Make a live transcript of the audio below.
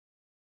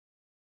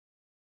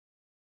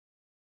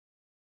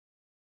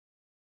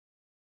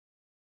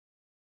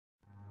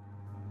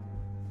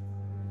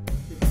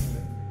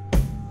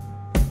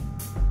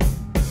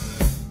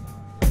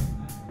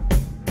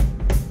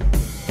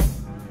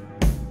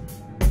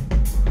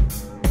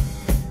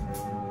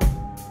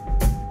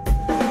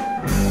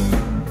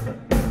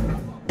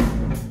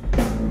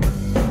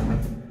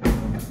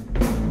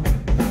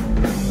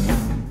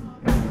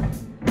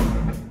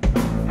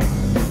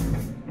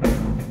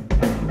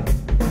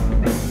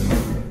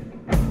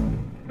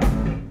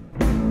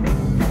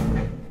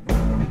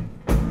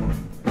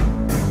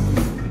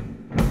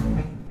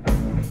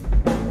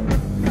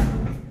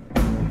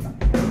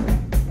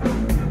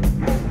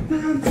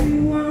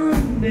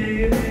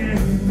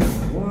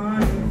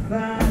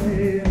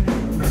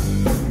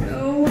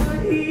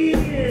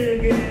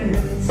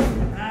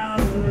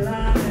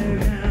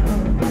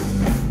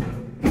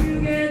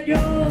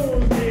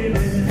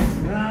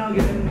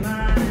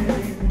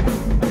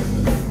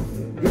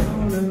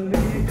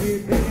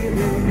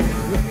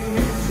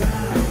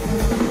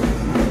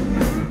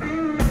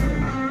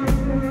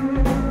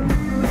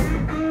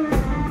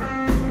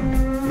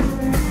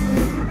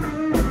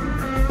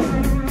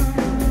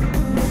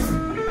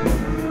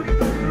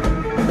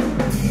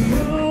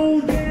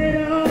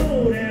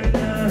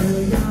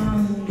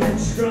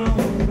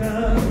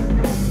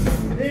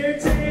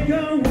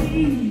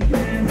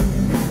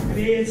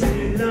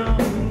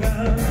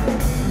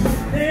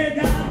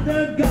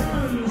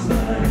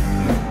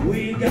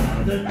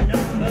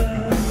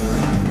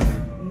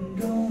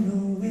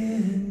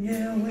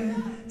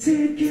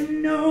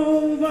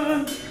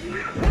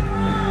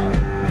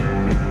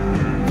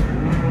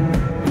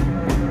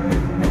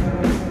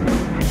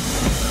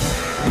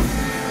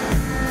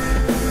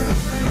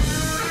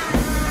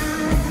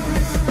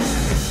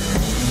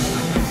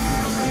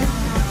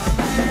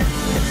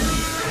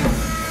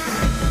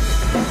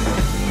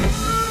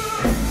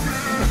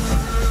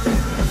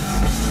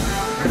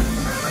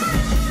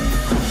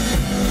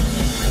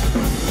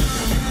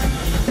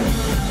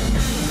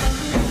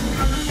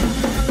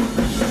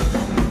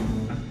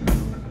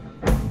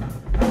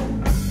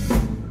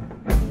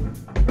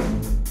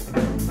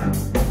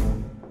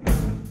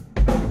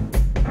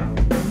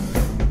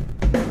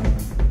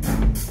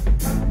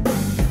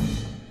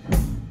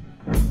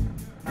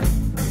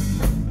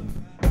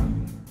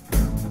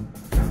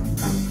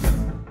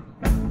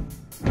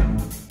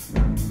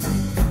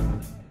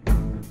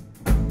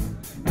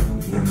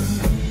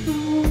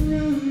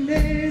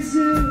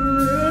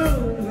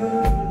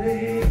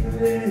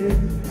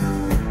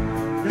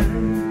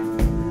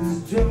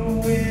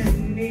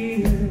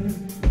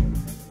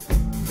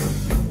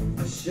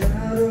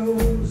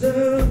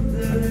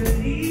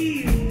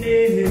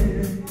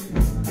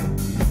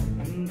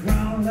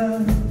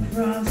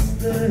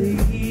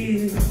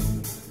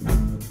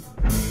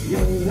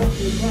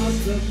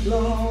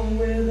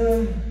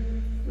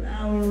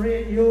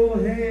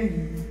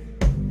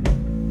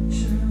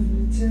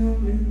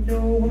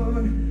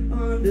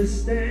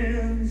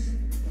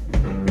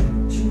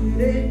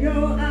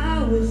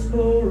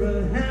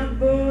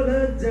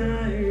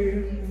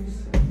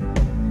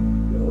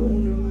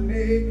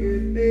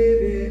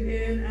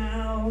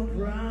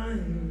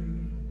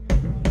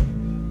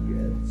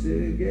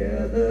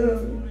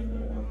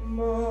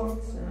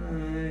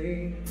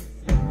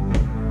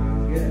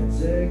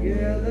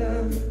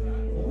together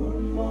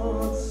one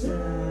more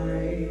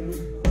time.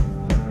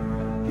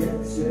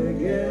 Get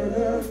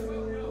together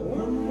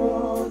one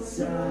more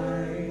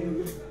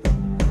time.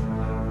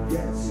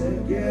 Get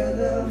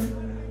together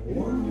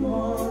one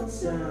more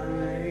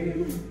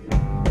time.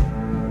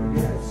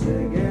 Get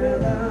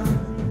together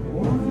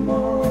one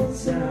more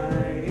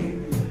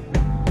time.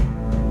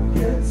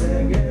 Get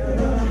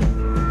together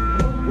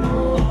one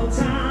more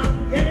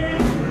time. Yeah.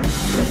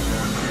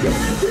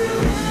 Get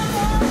together.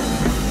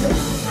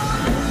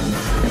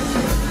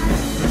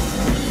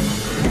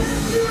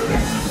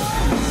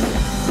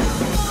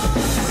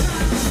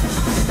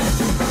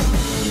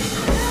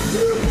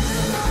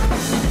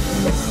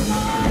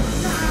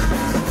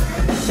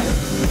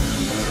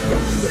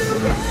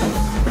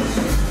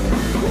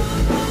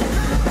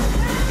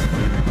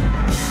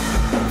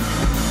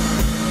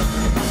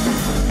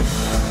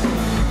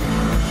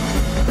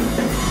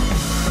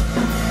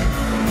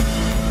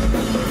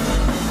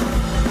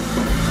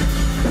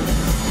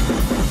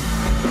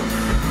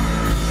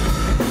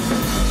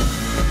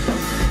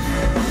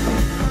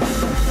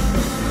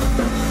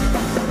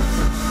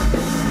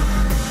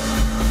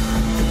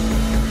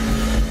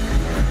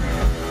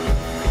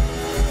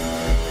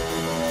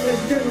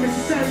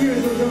 Mr. Sam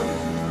Hughes on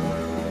drums.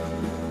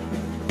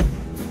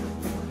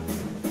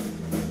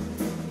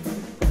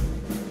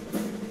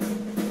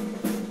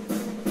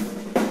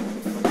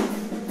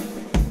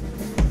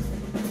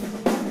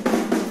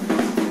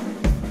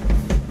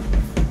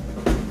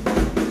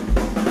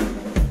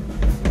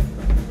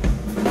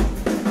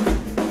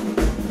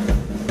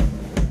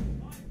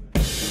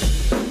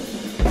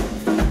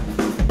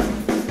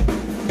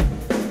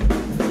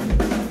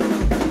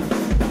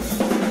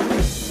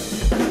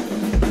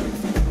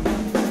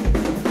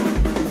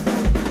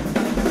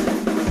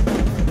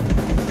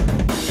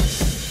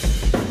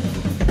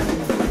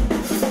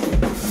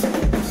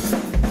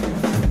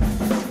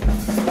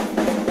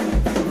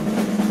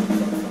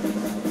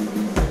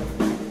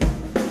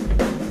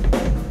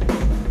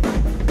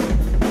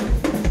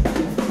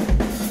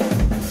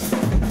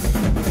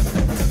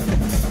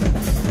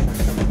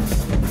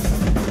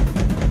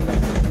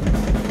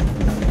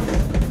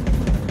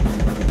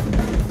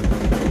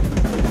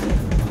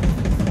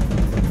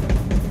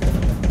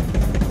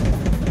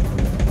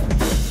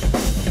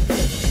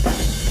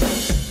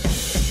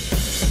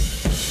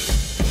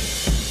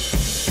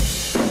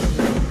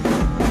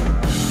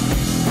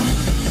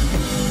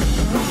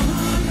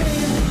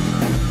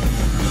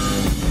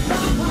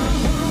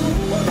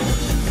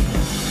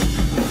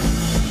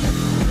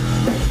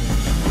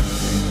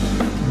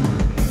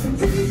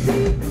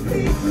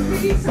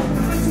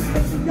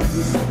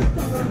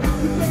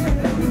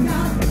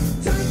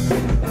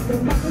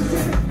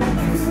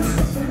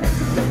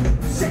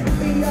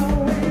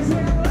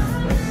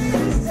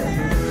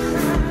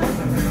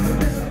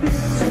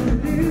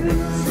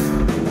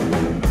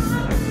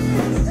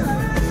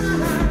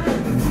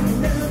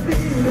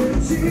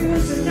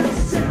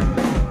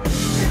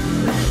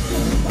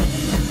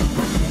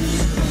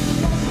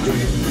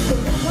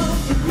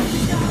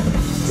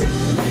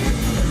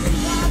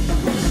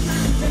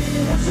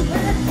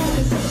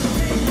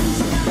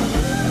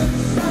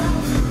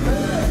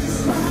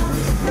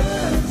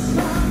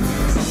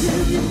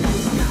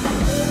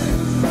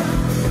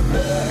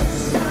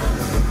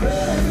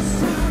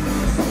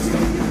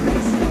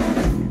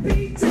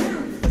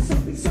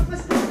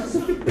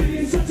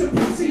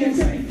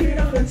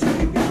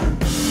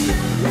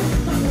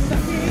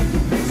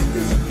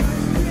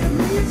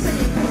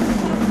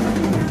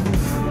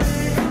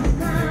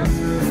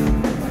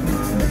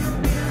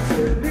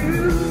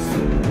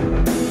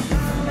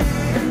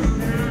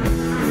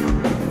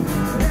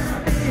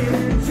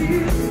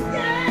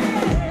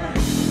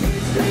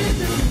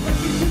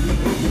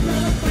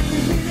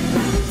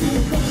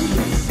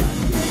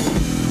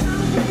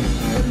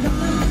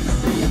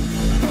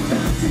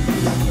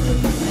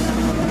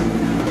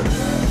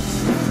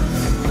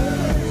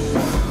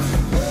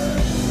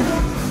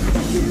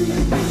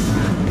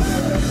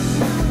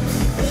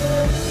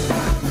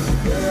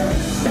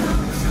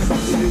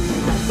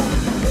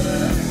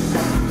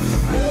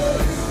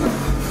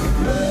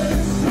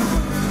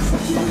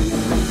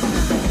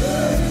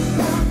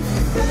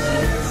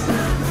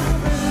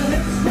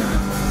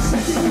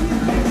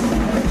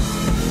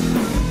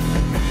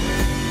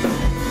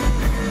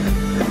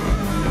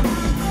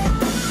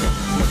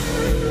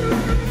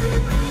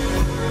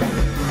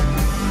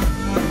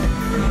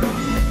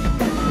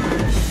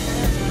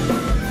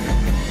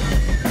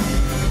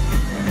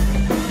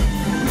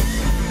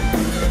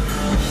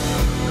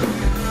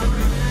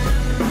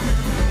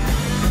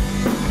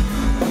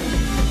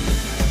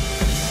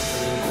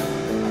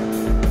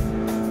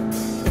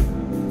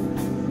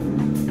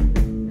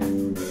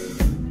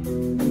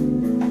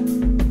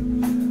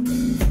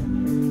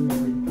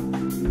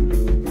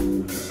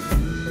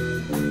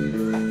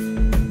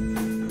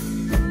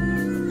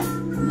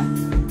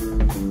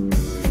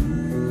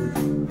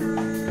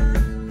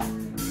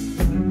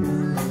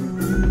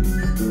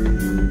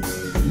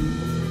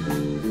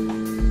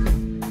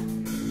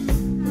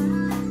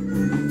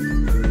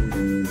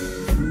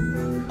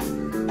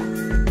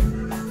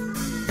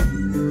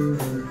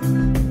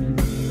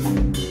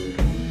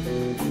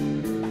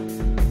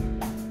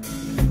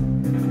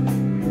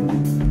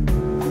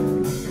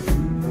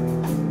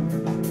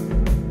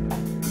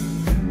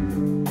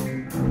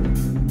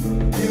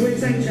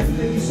 Thank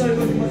you so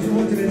much for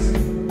watching this.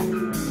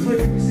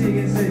 Hope we see you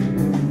again soon.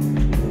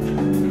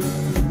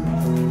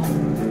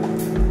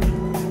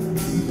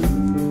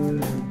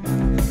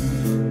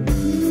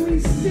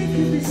 We're sick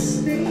of this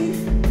state,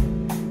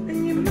 and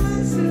your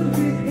mind's filled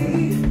with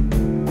hate,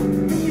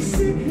 and you're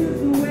sick of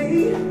the way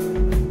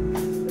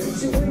that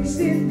you're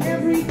wasting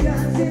every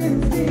goddamn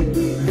day.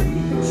 We think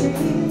for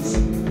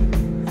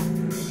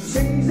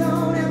change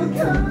don't ever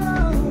come,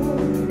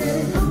 and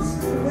it goes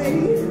away.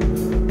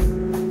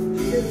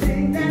 You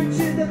think that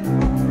you're the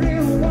only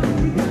one.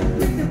 You gotta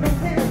think of your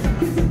head,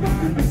 'cause you're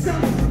fucking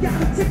yourself. You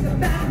gotta take the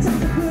bad time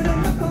to put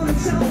them up on the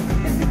shelf.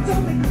 If you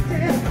don't make it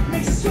there,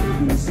 makes you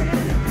strong instead.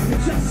 You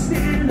just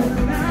stand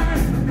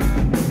alive.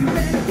 You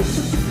better get what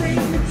you're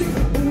saying and take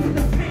all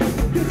the pain,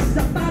 'cause it's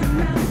about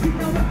now. You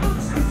know what I'm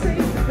the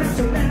same. That's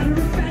a matter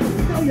of fact.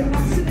 You know your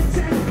heart's in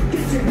attack.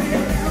 Get your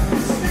head out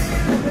and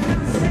stand. And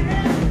I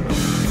stand.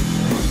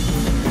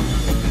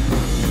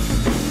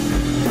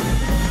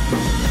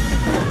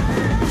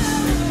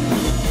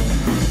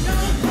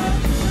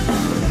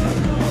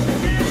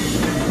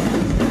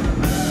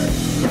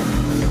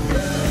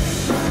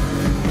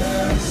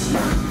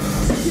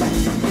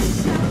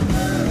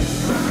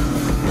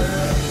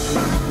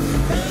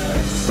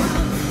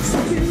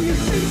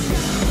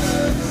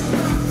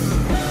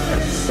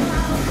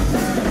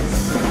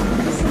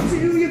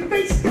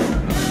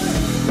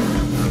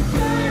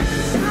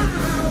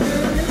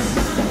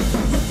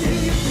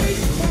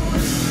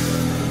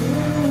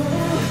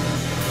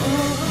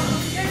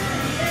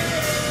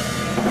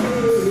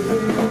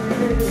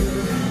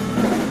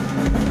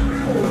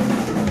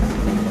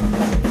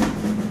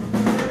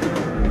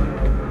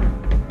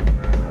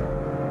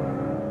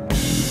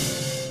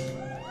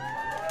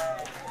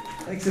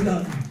 Thanks a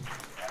lot.